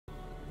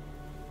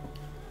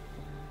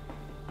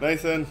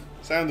Nathan,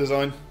 sound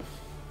design.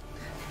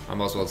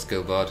 I'm Oswald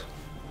Skillbard.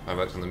 I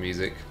worked on the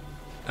music.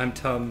 I'm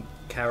Tom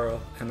Carrell,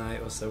 and I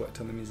also worked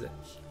on the music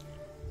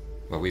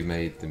Well, we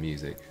made the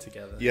music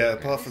together. Yeah,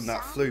 apart from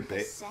that flute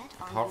bit.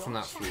 Apart from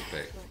that flute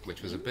bit,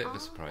 which was a bit of a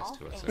surprise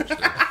to us,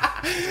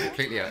 actually.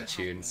 Completely out of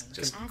tune,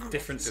 just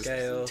Different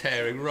scale.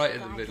 tearing right in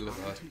the middle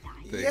of our thing.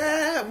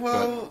 Yeah,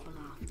 well,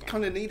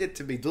 kind of needed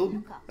to be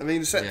done. I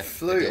mean, set Yeah,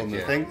 flute it did, on the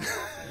yeah. thing.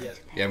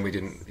 Yeah, and we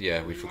didn't.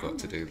 Yeah, we forgot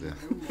to do the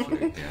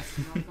flute. Yeah.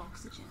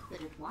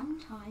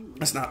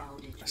 That's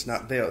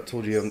that bit I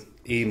told you on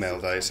email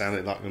that it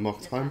sounded like a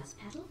mock time.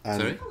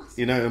 And Sorry?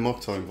 you know, a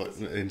mock time, like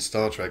in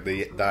Star Trek,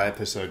 that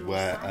episode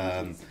where,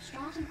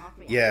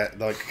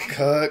 like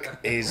Kirk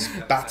is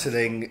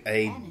battling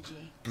a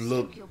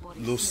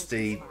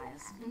bloodlusty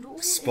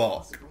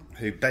Spock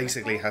who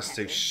basically has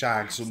to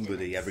shag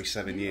somebody every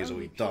 7 years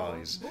or he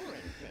dies.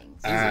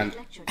 And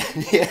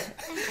yeah,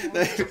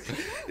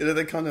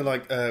 they're kind of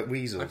like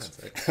weasels,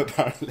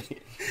 apparently.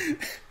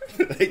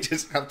 they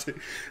just have to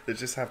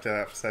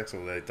have sex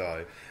or they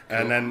die.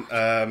 And then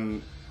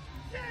the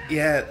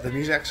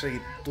music actually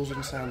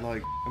doesn't sound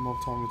like a mob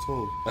time at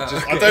all.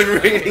 I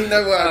don't really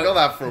know where I got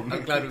that from.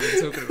 I'm glad we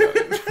were talking about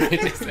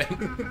it just then.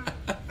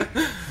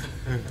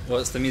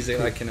 What's the music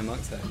like in a mock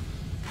time?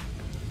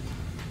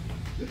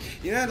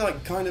 You know,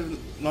 like kind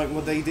of like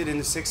what they did in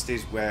the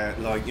 60s where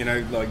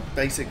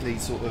basically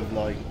sort of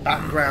like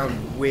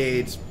background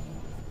weird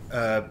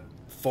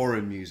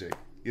foreign music,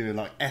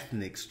 like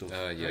ethnic stuff.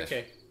 Yeah.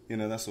 Okay.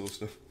 That sort of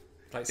stuff.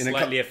 Like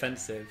slightly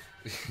offensive.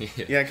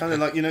 Yeah, kind of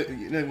like you know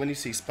when you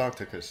see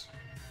Spartacus,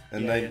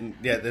 and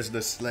there's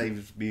the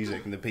slave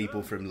music and the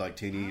people from like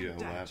Tunisia or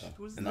whatever,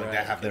 and like they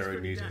have their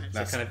own music.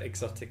 That's kind of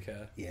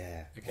exotica.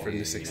 Yeah, Okay. from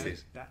the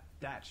 60s.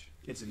 Datch.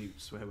 It's a new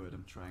swear word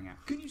I'm trying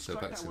out. Can you So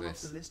strike back that to one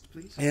this. off the list,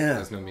 please? Yeah.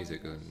 There's no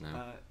music going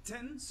now.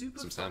 10 super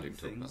Some sound you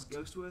fun can talk things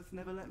about. Ghostworth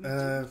never let me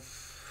do.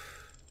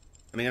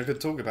 I mean, I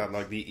could talk about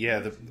like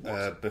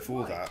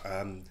before that.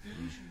 On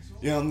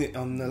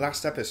the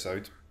last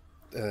episode,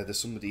 there's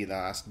somebody that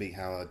asked me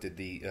how I did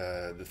the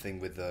thing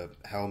with the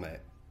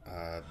helmet,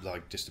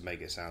 like just to make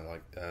it sound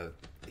like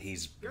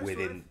he's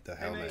within the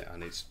helmet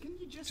and it's Can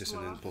you just an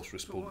laugh? impulse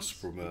response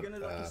For from once, you're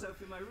gonna lock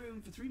yourself in my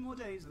room for 3 more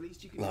days. At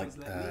least you can like always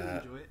let me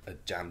enjoy it. a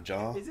jam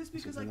jar. Is this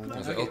because I something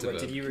closed like Was that. it What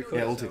did you record?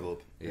 Yeah, Ultiverb.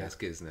 Yeah, it's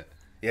good, isn't it?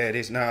 Yeah, it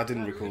is. No, I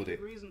didn't No, record really it.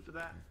 good reason for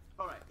that.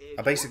 All right, if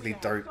I you basically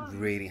want me to have don't fun,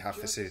 really have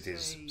just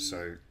facilities, say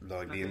so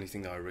like the only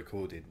nothing. thing I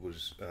recorded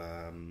was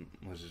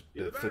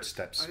You're the back.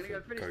 footsteps I'm for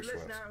gonna go finish the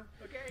list Ghostworth, now,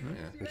 okay?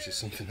 Yeah. which is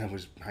something that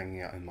was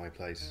hanging out in my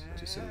place,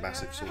 just a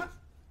massive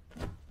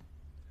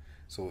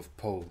sort of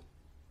pole.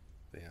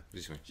 But yeah,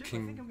 Just went Chip, I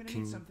king, think I'm gonna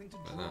king, need something to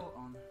like draw that.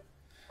 on.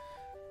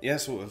 yeah,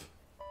 sort of.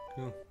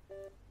 Cool.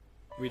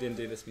 We didn't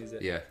do this music.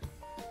 Yeah.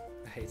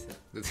 I hate it.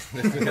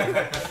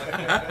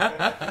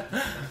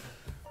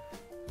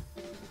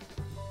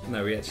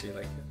 No, we actually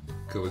like it.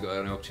 Cool, we've got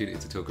an opportunity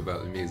to talk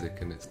about the music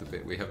and it's the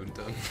bit we haven't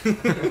done. There's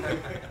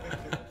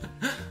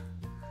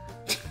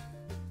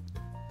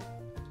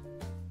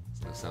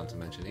no sound to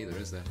mention either,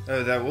 is there?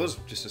 Oh, that was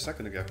just a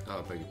second ago. Oh,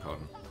 I beg your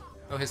pardon.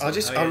 Oh, here's I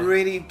some- I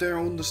really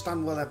don't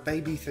understand what that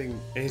baby thing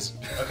is.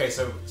 Okay,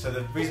 so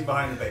the reason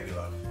behind the baby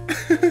love.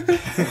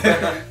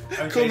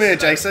 Come here,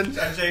 Jason.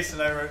 I'm Jason.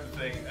 I wrote the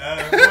thing.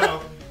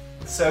 Well,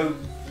 so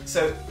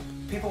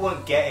people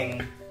weren't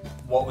getting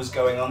what was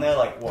going on there.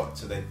 Like, what?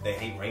 So they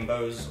hate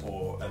rainbows,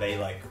 or are they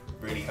like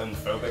really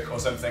homophobic or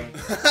something?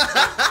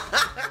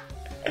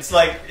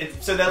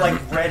 So they're like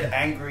red,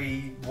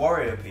 angry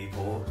warrior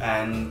people,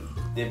 and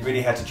it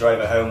really had to drive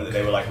it home that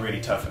they were like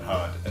really tough and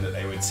hard, and that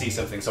they would see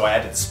something. So I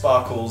added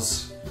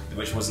sparkles,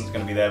 which wasn't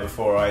going to be there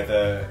before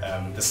either.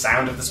 The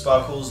sound of the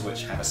sparkles,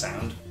 which have a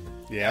sound.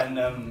 Yeah,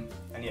 And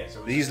yeah.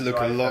 So it was these just look a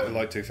drive lot home.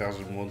 like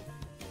 2001.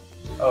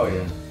 Oh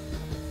yeah.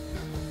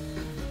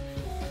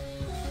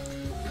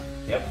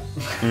 Yep.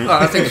 Oh,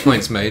 I think the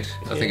point's made.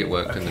 I think it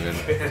worked in the end.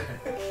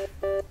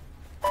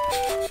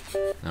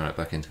 Alright,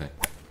 back into it.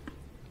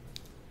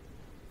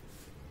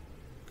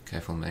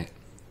 Careful, mate.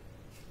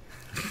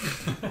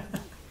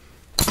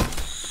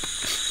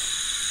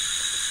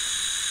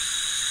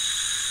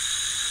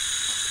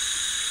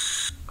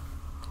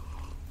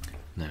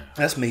 No.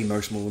 That's me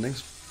most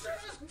mornings.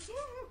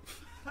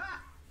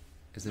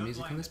 Is there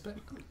music on this bit?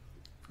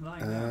 No,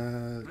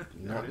 Yeah,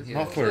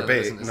 not for yeah, a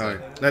bit. isn't No,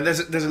 there? no.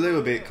 There's a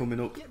little bit coming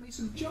up Get me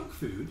some junk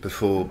food.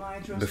 before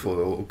it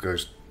all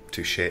goes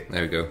to shit.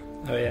 There we go.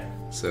 Oh yeah.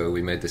 So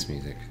we made this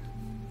music.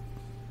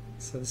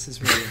 So this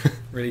is really,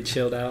 really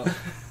chilled out.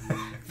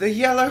 The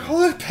yellow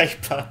hollow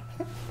paper.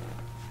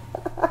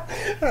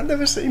 I've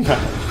never seen that.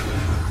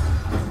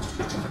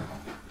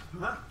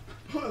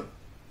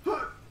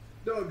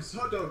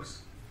 Hot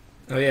dogs.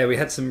 Oh yeah, we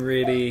had some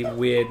really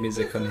weird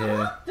music on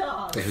here.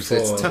 It's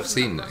a tough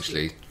scene,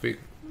 actually. Very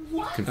I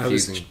was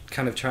confusing.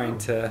 kind of trying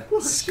to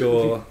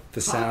score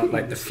the sound,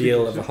 like the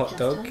feel of a hot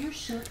dog.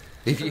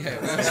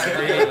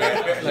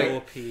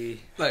 Yeah,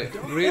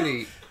 Like,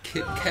 really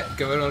kept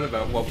going on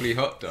about wobbly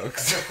hot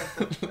dogs.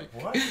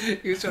 Like,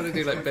 he was trying to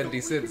do like bendy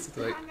synths,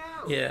 like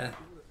yeah.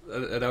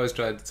 and I always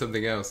tried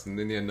something else, and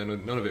in the end,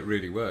 none of it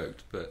really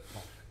worked. But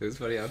it was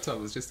funny how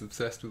Tom was just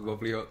obsessed with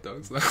wobbly hot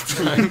dogs the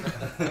whole time.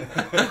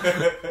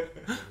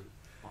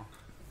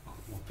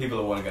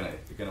 People are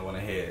gonna want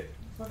to hear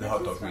the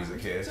hot dog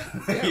music here.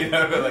 You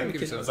know, like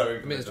Give it some-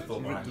 sorry, I mean,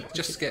 it's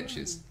just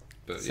sketches,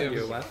 but Send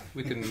you a web.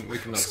 we can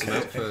knock some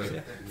out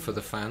for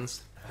the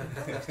fans.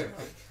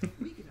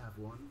 We could have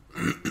one.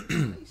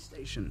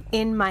 PlayStation.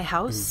 In my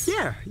house?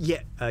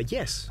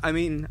 Yes. I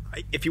mean,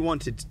 if you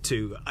wanted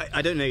to,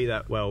 I don't know you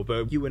that well,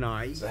 but you and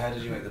I. So how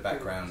did you make the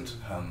background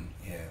hum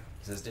here?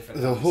 There's different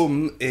The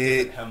hum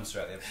is hums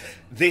throughout the episode.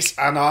 this,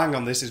 and hang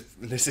on, this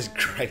is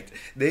great.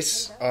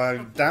 This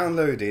I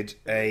downloaded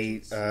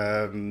a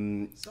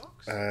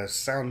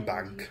sound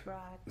bank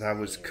that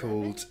was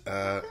called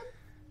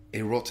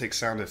erotic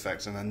sound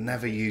effects, and I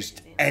never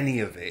used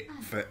any of it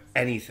for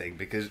anything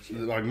because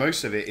like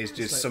most of it is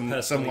just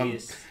Like someone.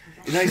 use.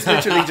 You know, it's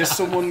literally just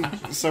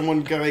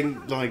someone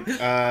going like Go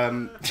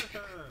on,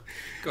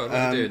 what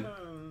are you doing?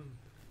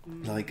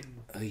 like,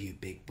 "Oh, you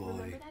big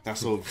boy."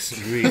 That's all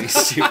really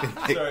stupid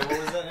thing. Sorry, what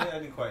was that? I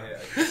didn't quite hear.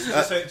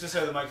 Just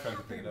so the microphone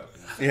could pick it up.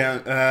 Yeah,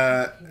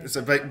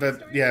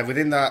 but yeah,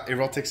 within that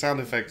erotic sound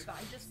effects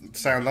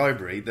sound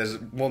library, there's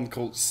one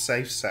called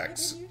Safe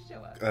Sex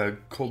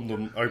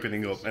condom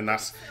opening up, and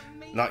that's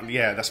like,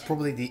 yeah, that's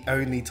probably the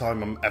only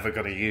time I'm ever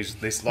going to use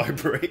this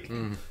library.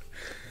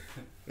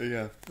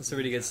 Yeah. There's a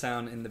really good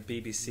sound in the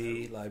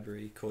BBC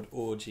library called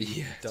Orgy.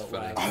 Yeah, it's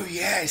funny. Oh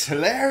yeah, it's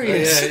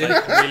hilarious.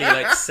 Like, really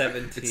like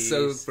 70s. It's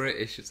so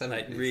British. It's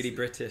like really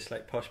British,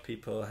 like posh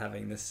people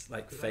having this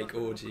like fake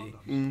orgy,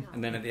 and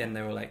then at the end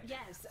they were like,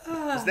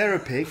 Is there a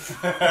pig?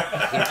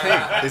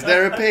 Is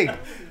there a pig?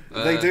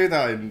 They do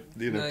that in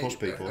posh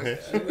people here.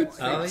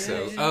 "Oh yeah."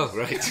 So, yeah. oh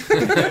right.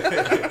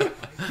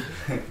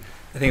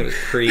 I think it was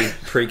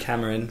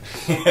pre-Cameron.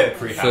 Yeah,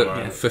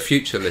 pre-hammer. For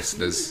future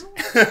listeners,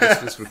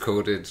 this was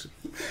recorded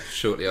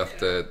shortly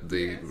after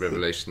the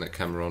revelation that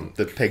Cameron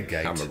The pig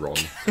gate. Current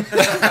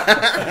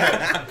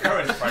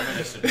Prime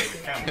Minister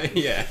David Cameron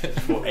yeah.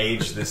 will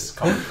age this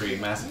commentary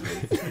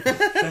massively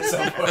at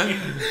some point.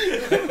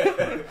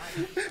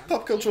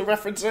 Pop cultural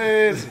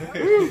references.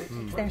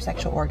 Their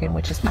sexual organ,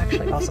 which is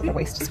actually also their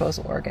waste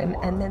disposal organ,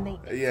 and then they.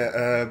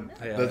 Yeah,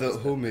 yeah, but the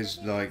that's hum is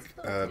like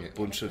a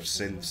bunch of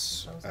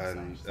synths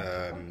and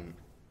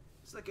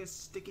It's like a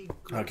sticky.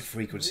 like a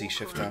frequency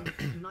shifter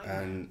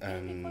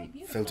and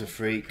filter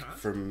freak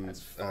from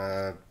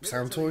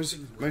Sound Toys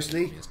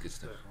mostly. That's good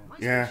stuff.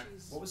 Yeah,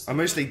 I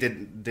mostly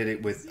did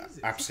it with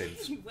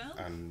Absinthe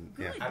and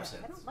yeah,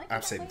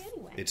 Absinthe.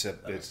 It's a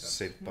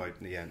synth by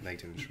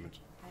Native Instruments.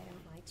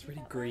 It's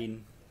really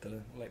green,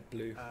 like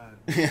blue.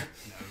 Yeah.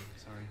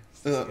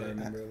 Sorry. I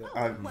remember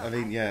of it. I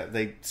mean, yeah,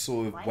 they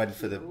sort of went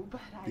for the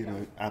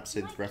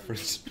Absinthe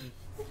reference.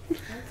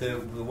 The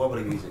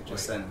wobbly music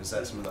just then, was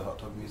that some of the hot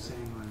dog music?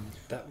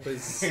 That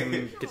was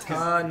some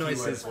guitar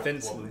noises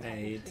Vincent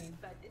made,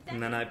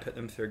 and then I put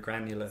them through a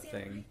granular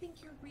thing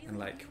and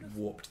like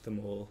warped them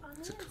all.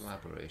 It's a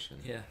collaboration.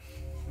 Yeah.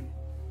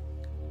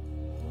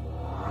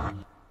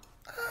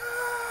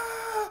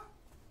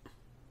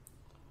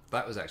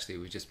 That was actually,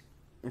 we just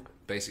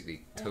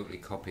basically totally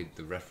copied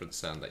the reference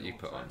sound that you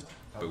put on,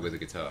 but with a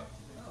guitar.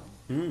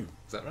 Is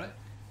that right?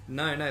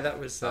 No, that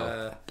was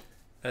Oh.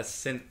 a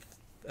synth,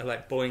 a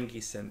like boingy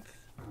synth,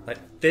 like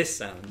this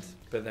sound,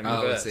 but then Oh,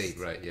 I reversed. see.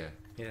 Right, yeah.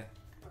 Yeah.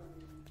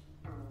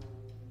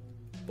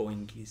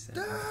 Boingy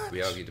sound.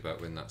 We argued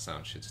about when that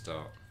sound should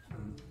start.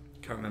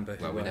 Can't remember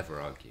who. Well, we were. never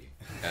argue.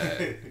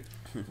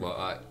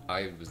 Well,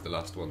 I was the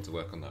last one to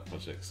work on that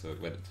project, so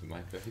it went into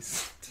my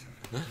face.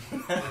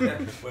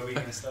 Where were you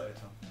going to start it,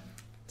 Tom?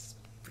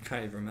 I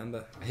can't even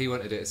remember. He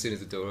wanted it as soon as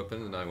the door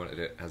opened, and I wanted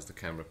it as the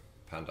camera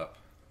panned up.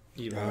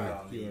 You were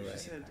right. You were She right.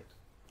 said,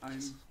 "I'm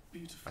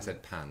beautiful." I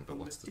said pan, but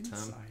what's the term?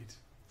 Inside. It's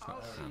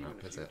not pan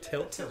up, is it?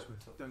 Tilt.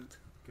 Don't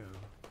go.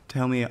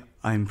 Tell me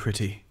I'm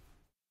pretty.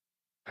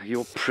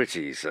 You're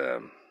pretty,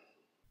 sir.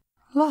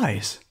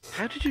 Lies.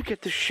 How did you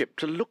get the ship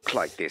to look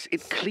like this?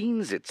 It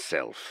cleans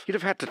itself. You'd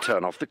have had to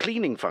turn off the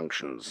cleaning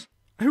functions.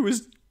 I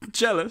was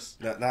jealous.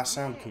 That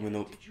sound coming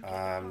up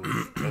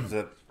of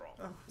the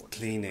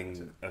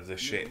cleaning of the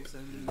ship.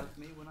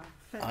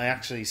 I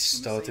actually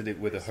started it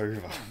with a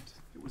Hoover.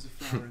 It was a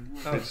flowering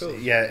world. Oh, cool.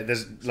 Yeah,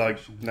 there's like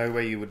no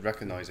way you would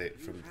recognise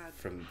it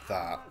from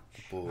that,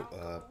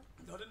 but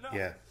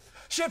yeah.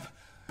 Ship!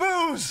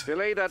 Booze!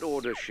 Delay that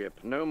order, ship.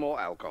 No more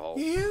alcohol.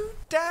 You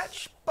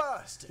Dutch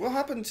bastard! What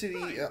happened to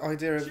the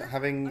idea of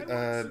having?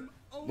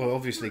 Well,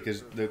 obviously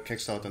because the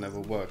Kickstarter never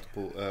worked.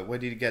 But where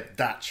did you get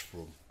Datch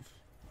from?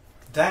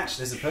 Dash,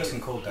 there's a person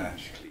called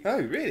Dash.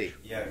 Oh, really?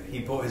 Yeah, he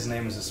bought his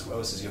name as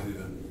well as your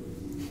Hoover.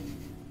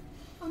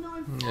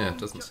 Yeah, it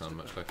doesn't sound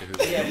much like a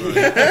Hoover.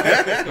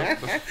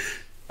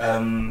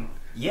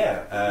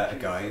 A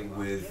guy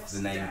with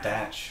the name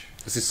Datch.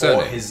 It's his Or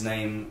surname? his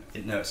name,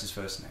 no, it's his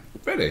first name.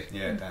 Really?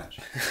 Yeah, Datch.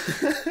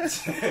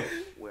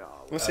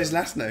 What's his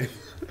last name?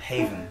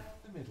 Haven.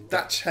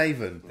 Datch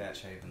Haven.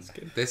 Datch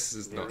Haven. This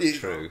is not Yeah.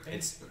 true.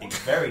 It's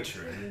very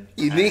true.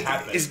 You And need-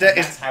 happened. is that-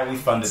 That's how we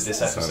funded this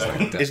Sounds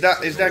episode. like Is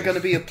that going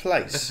to be a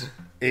place?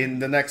 in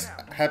the next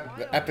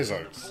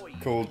episodes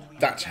called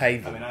Dutch I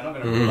Haven. mean, I'm not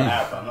going to rule it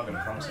out, but I'm not going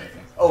to promise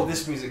anything. Oh,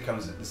 this music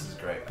comes in. This is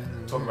great.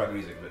 Talk about the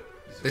music, but...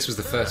 This was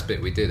the first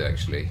bit we did,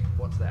 actually.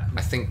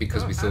 I think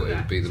because we thought it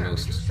would be the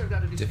most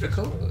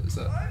difficult, is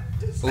that?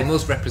 Or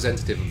most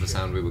representative of the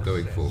sound we were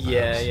going for,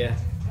 perhaps. Yeah.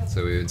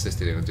 So we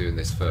insisted on doing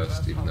this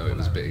first, even though it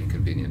was a bit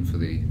inconvenient for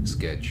the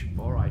sketch.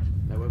 Alright,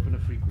 now open a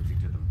frequency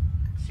to them.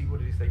 See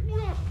what it is they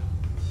want.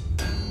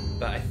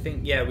 But I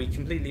think, we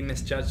completely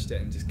misjudged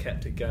it and just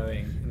kept it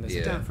going. And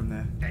Yeah. Down from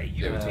there.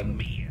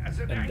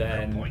 and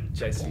then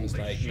Jason was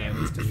like, no, it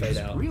needs to fade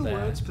out Real there.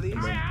 words, please.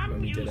 And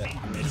when we did it,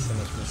 it made so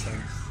much more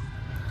sense.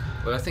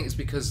 Well, I think it's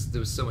because there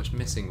was so much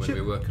missing when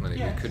we were working on it.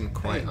 We couldn't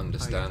quite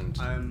understand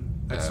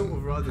I'd sort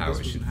of rather how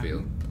this it should wasn't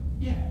feel.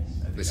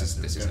 This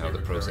is how the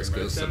process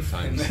goes Sorry?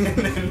 sometimes.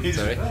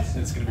 Sorry?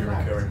 It's going to be a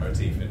recurring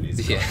motif in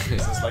these Yeah. songs.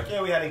 It's just like,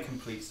 we had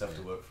incomplete stuff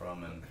to work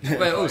from, and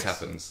Well, it always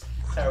happens.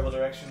 terrible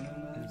direction.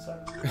 And,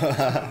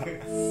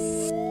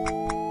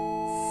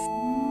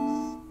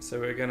 So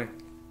we're going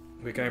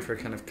for a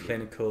kind of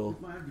clinical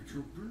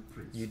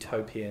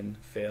utopian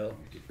feel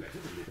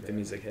with the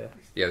music here.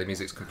 Yeah, the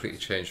music's completely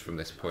changed from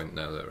this point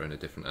now that we're in a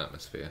different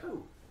atmosphere.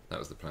 That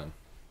was the plan.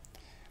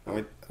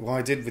 What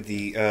I did with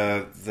the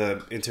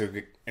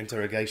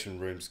interrogation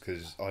rooms,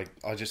 because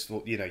I just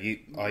thought,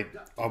 I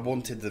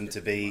wanted them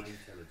to be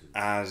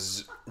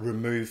as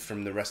removed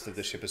from the rest of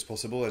the ship as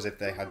possible, as if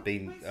they had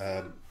been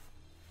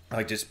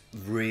just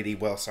really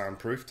well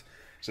soundproofed.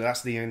 So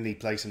that's the only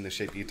place in the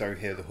ship you don't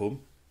hear the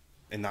hum,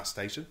 in that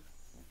station.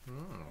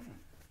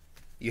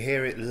 You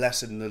hear it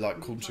less in the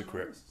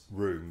consecrate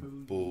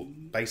room, but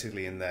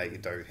basically in there you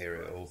don't hear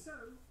it at all.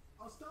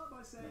 I'll start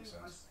by saying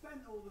I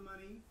spent all the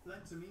money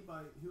lent to me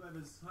by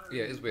whoever's hiring.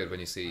 Yeah, it is weird when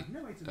you see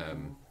You're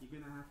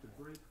gonna have to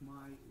break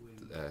my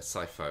wing.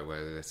 sci-fi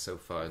where they're so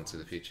far into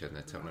the future and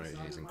their technology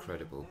is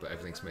incredible, but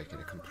everything's making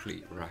a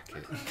complete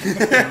racket.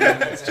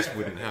 It just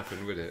wouldn't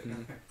happen, would it?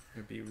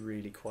 It'd be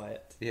really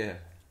quiet. Yeah.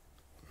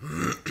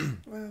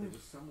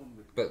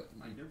 But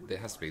it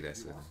has to be there.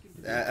 So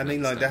I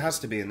mean, there has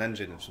to be an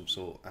engine of some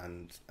sort,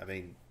 and I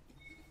mean,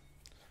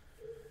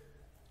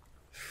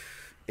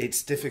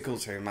 it's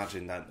difficult to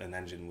imagine that an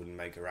engine wouldn't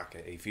make a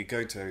racket. If you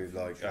go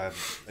to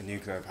a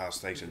nuclear power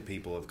station,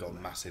 people have got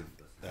massive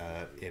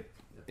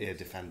ear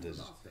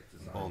defenders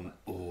on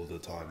all the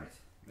time.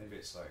 Maybe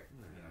it's like,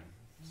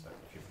 it's like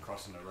if you're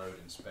crossing a road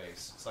in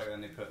space. It's like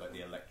then they put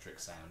the electric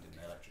sound in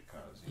the electric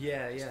cars. Just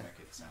make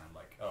it sound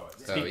like,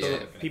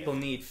 it's People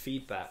need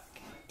feedback,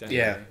 don't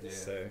Yeah. they?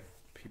 So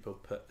people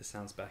put the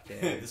sounds back in.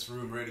 This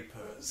room really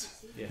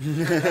purrs. Yeah.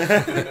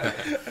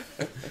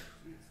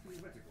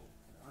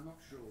 I'm not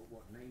sure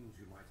what names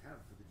you might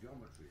have for the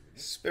geometry.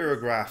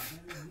 Spirograph.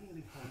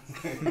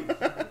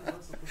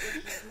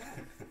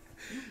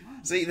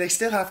 See, they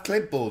still have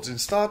clipboards. In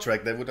Star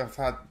Trek, they would have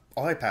had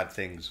iPad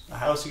things.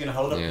 How else are you going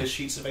to hold up the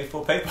sheets of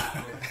A4 paper?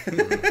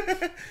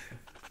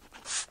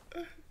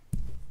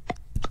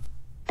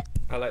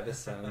 I like this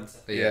sound.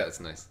 Yeah, it's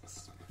nice.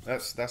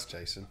 That's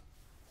Jason.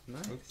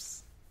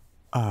 Nice.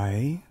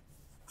 I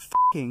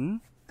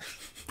f***ing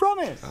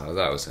promise. Oh,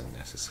 that was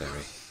unnecessary.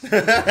 Is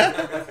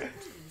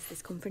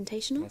this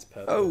confrontational? That's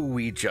perfect. Oh,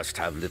 we just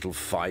have little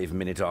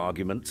 5-minute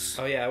arguments.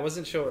 Oh yeah, I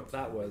wasn't sure what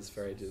that was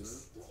for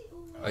ages.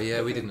 Oh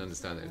yeah, we didn't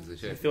understand it. It was a I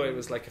ship. thought it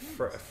was like a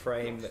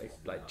frame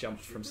that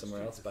jumped from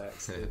somewhere else by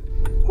accident.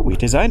 We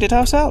designed it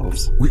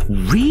ourselves.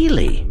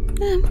 Really?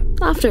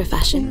 After a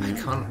fashion. I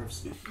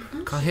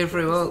can't hear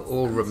very well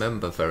or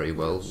remember very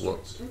well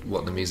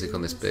what the music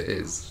on this bit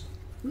is.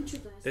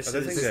 This I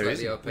don't think is there like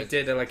is. we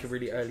did a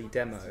really early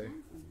demo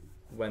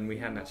when we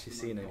hadn't actually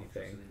seen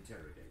anything,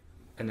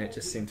 and it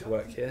just seemed to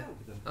work here.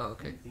 Oh,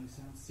 okay.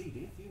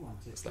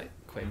 It's like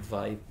quite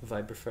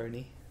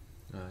vibraphony.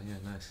 Oh yeah,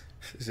 nice.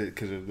 Is it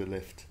because of the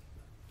lift?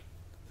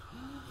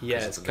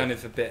 Yeah, it's kind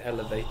of a bit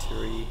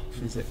elevatory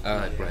music.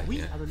 Right,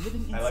 yeah.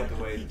 I like the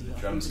way the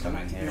drums come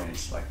in here.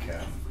 It's like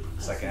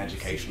an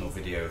educational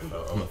video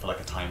for like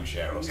a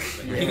timeshare or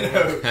something.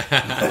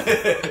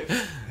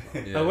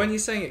 Yeah. Oh, when you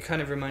sang it,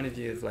 kind of reminded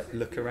you of like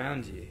 "Look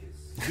Around You."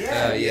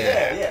 Yeah. That's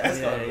Yeah,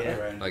 got a yeah. look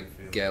around.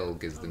 Like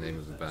Gelg is the name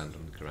of the band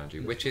on Look Around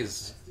You, which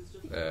is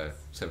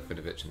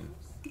Semfinovich and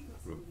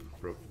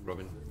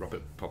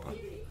Robert Popper.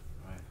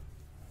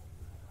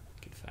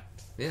 Good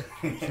fact. Yeah.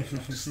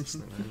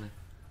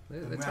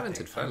 They're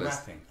talented fellas.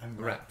 I'm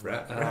Rap.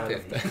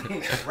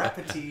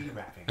 Rappity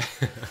rapping.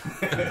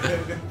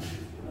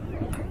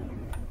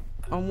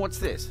 And what's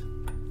this?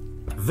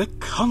 The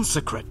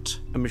Consecrate.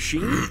 A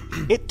machine?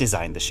 It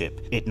designed the ship.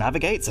 It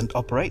navigates and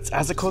operates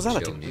as a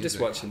causality. Chill I'm music. just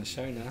watching the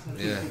show now.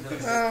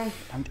 Yeah.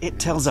 And it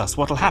tells us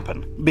what'll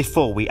happen.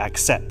 Before we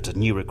accept a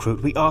new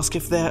recruit, we ask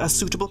if they're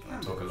suitable.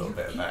 Talk a little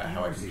bit about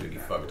how I completely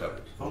fucked up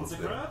all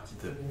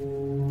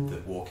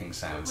the walking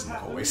sounds in the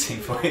hallway scene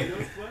for you.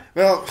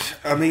 Well,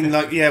 I mean,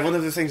 one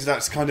of the things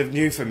that's kind of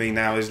new for me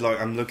now is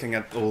I'm looking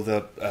at all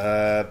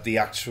the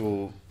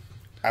actual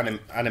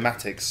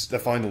animatics, the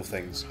final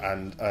things,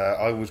 and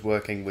I was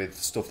working with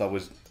stuff that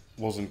was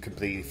wasn't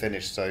completely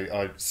finished, so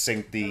I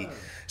synced the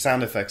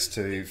sound effects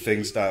to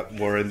things that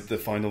weren't the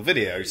final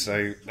video.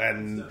 So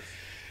then,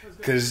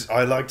 because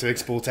I like to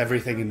export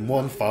everything in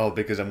one file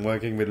because I'm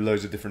working with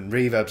loads of different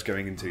reverbs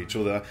going into each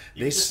other.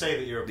 You can just say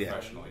that you're a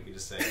professional. You can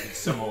just say you can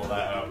sum all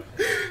that up.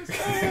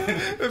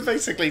 But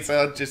basically,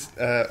 so I just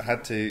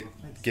had to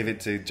give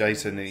it to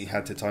Jason, and he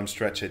had to time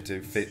stretch it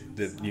to fit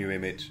the new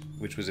image,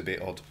 which was a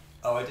bit odd.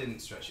 Oh, I didn't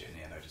stretch it in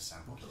the end. I just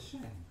sampled it.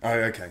 Oh,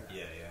 okay.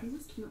 Yeah.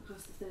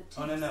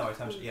 Oh no, I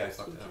fucked it up.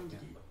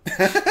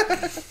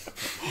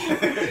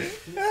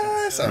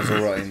 Yeah. Sounds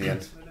alright in the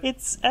end.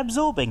 It's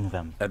absorbing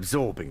them.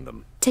 Absorbing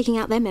them. Taking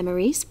out their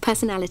memories,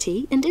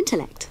 personality, and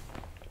intellect.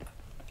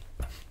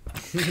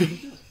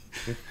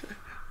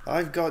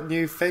 I've got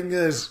new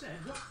fingers.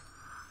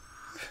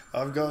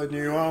 I've got a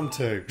new arm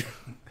too.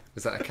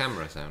 Is that a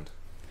camera sound?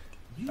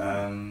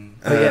 I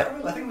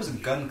think it was a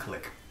gun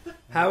click.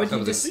 How would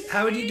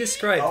you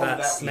describe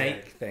that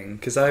snake thing?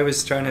 Because I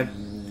was trying to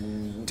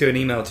do an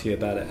email to you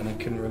about it, and I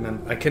couldn't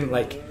remember. I couldn't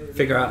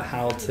figure out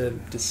how to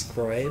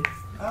describe.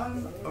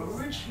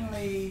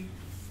 Originally,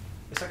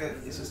 it's like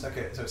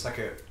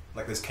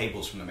there's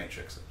cables from the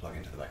Matrix that plug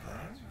into the back of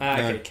the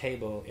head. Okay,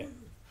 cable. Yeah.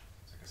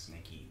 It's like a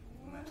snaky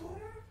metal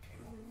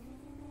cable.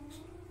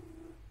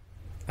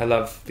 I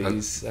love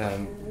these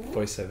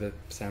voiceover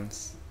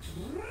sounds.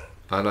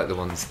 I like the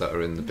ones that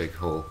are in the big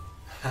hall.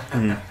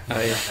 Oh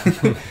yeah.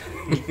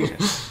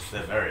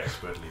 They're very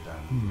expertly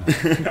done.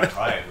 I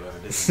tried whoever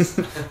did this.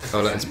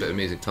 Oh, that's a bit of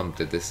music. Tom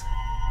did this.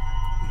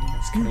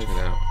 Let's check it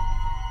out.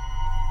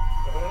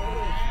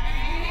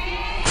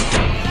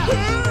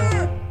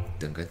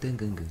 Dunga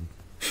dunga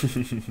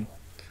dunga.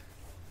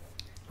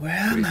 Where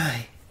am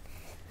I?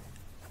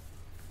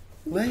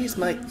 Why is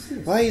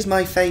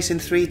my face in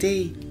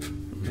 3D?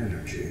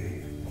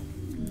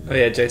 Oh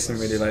yeah, Jason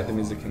really liked the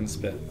music in this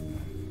bit.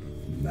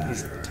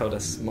 He's told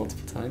us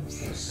multiple times.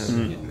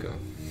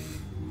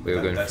 We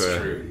were going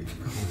for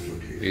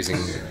using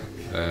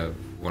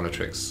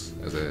Monotrix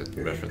as a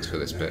reference for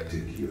this bit.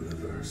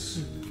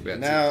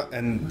 Now,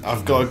 and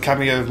I've got a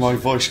cameo of my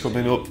voice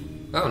coming up.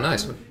 Oh,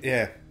 nice.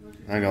 Yeah,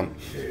 hang on.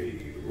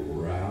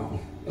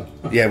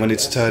 Yeah, when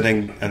it's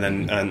turning, and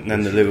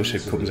then the little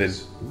ship comes in.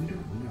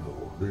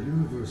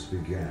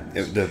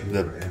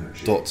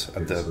 The dot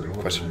and the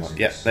question mark.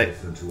 Yeah,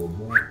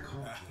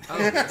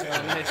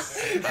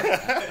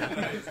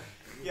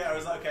 Yeah, I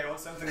was like, okay, I want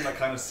something like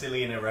kind of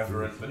silly and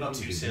irreverent, but not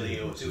too silly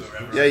or too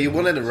irreverent. Yeah, you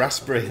wanted a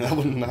raspberry, that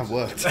wouldn't have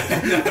worked.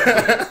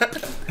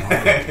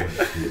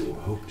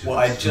 Well,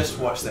 I just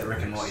watched that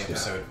Rick and Morty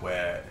episode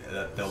where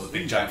there were the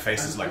big giant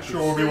faces like,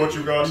 show me what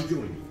you got.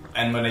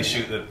 And when they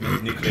shoot the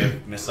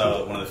nuclear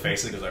missile at one of the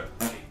faces, it goes like...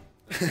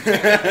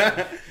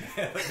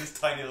 like this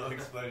tiny little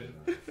explosion.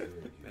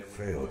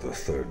 Failed the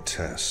third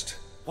test.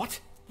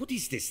 What? What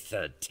is this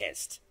third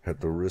test? At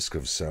the risk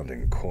of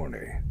sounding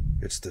corny,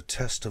 it's the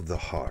test of the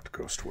heart,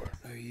 Ghostworth.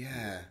 Oh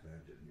yeah.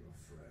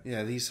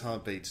 Yeah, these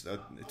heartbeats,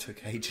 it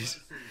took ages.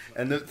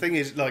 And the thing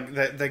is, like,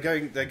 they're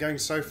going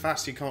so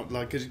fast you can't,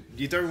 like, because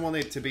you don't want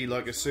it to be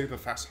like a super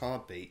fast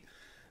heartbeat.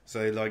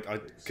 So like I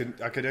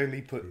could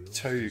only put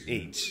 2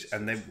 each,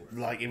 and they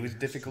it was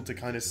difficult to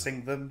kind of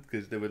sync them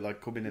because they were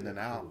like coming in and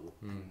out.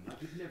 I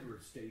could never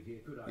have stayed here,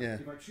 could I? Yeah.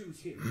 If I choose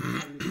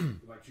him,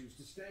 if I choose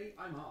to stay,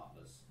 I'm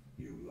heartless.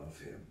 You love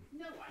him.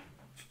 No,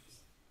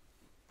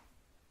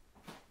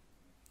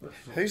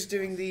 Who's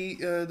doing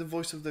the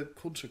voice of the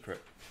culture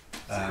crypt?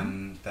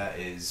 That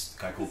is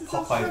a guy called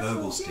Popeye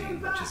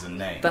Vogelstein, which is a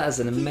name. That is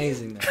an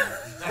amazing name.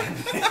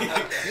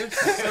 You're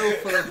so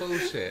full of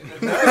bullshit.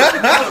 No,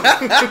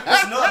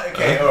 it's not.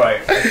 Okay,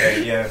 alright,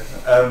 okay, yeah.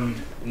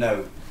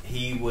 No,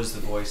 he was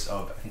the voice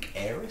of, I think,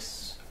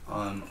 Aerys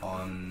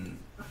on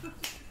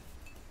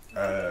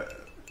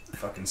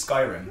fucking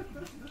Skyrim.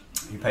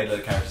 He played a lot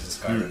of characters in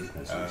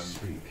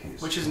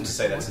Skyrim, which isn't to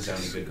say that's his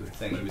only good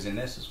thing. He was in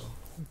this as well.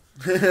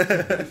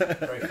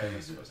 Very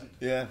famous, wasn't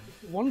he? Yeah.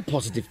 One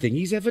positive thing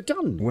he's ever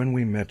done. When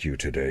we met you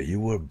today,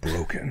 you were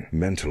broken,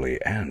 mentally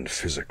and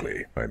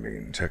physically. I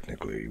mean,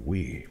 technically,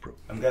 we broke.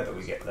 I'm glad that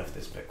we left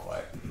this bit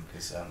quiet,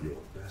 because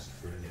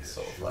it's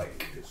sort of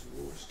like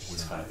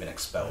he's kind of been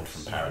expelled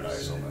from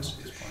paradise almost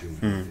at this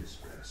point.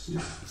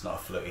 He's not a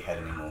floaty head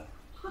anymore.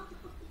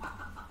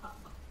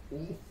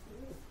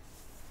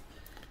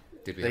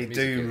 They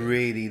do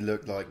really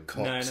look like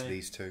cops,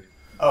 these two.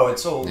 Oh,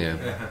 it's all...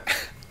 Yeah.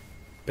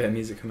 Bit of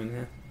music coming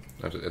here.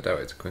 I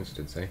doubt it's a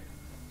coincidence, eh?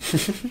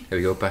 Here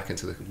we go, back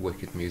into the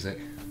wicked music.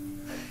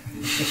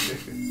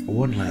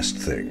 One last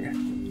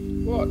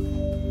thing. What?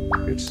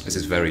 This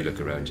is very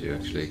Look Around You,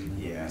 actually.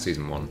 Yeah.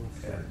 Season 1.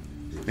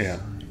 Yeah.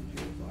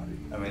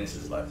 I mean, this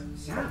is like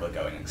proper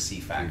going like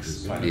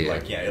CFAX, kind of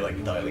like, yeah,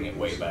 like dialing it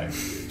way back.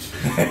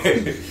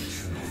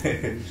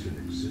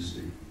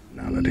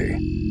 Personality.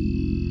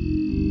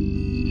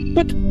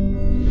 But...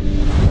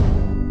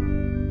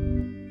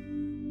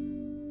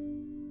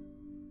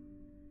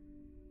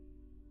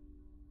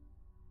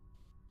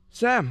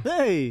 Sam,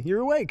 hey,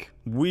 you're awake.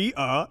 We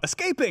are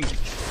escaping.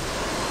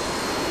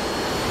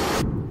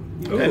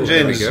 Ooh, Engines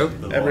there we go.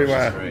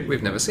 everywhere.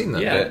 We've never seen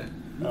that Yeah. bit.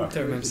 I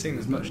don't remember seeing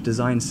as much.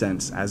 Design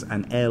sense as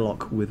an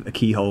airlock with a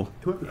keyhole.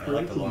 Yeah, I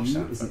like the launch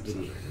sound effects.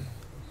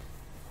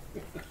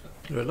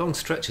 There are long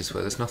stretches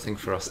where there's nothing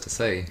for us to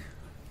say.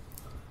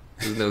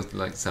 There's no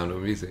like sound or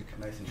music.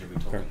 Nathan should be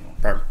talking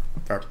more.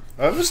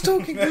 I was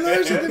talking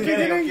loads at the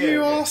beginning,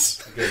 you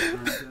ass.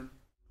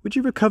 Would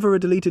you recover a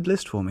deleted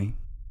list for me?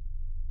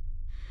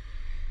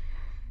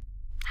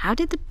 How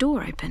did the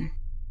door open?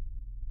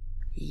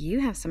 You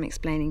have some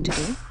explaining to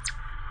do.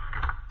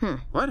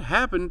 What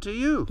happened to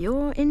you?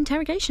 Your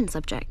interrogation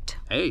subject.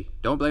 Hey,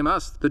 don't blame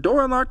us. The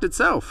door unlocked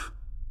itself.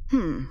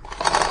 Use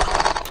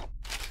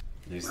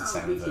the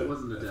sound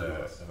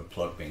of a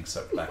plug being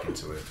sucked back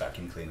into a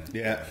vacuum cleaner.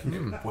 Yeah.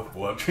 It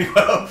worked pretty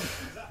well.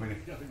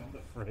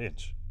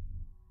 Fridge.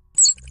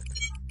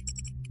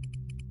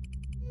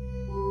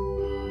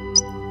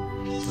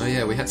 Oh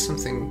yeah, we had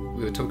something.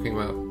 We were talking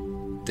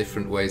about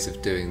different ways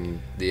of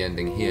doing the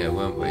ending here,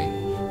 weren't we?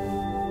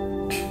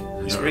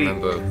 I don't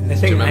remember. I think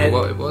do you remember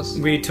what it was?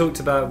 We talked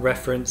about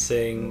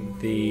referencing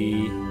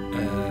the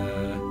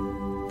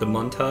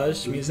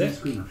montage music,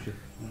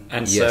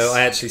 and Yes. so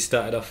I actually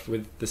started off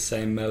with the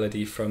same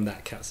melody from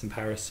that Cats in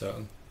Paris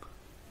song,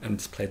 and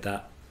just played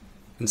that.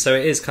 And so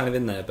it is kind of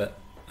in there, but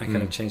I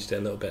kind of changed it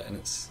a little bit, and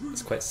it's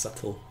quite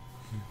subtle.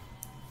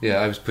 Yeah,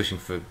 I was pushing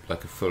for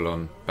like a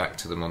full-on back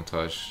to the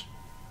montage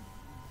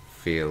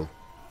feel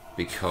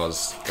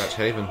because Dutch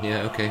Haven.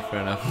 Yeah, okay,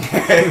 fair enough.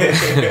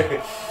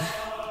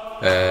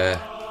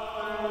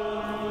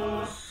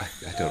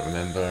 I don't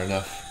remember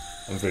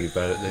enough. I'm really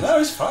bad at this. No,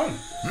 it's fine.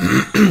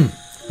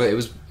 But it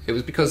was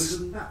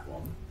because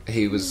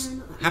he was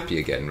happy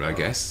again, I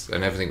guess,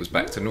 and everything was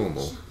back to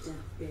normal.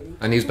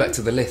 And he was back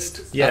to the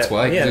list. Yeah, that's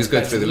why. yeah, He was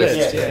going through the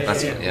list. Yeah,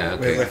 That's yeah. yeah,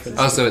 We're okay. referencing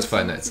Oh, so it's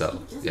fine that it's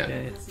up. Yeah.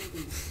 Yeah.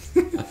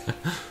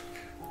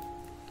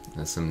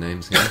 There's some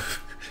names here.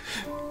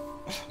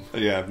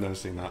 Yeah, I've never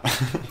seen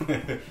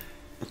that.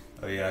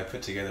 Oh yeah, I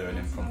put together an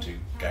impromptu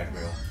gag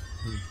reel.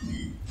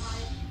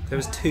 There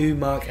was 2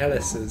 Mark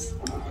Ellises.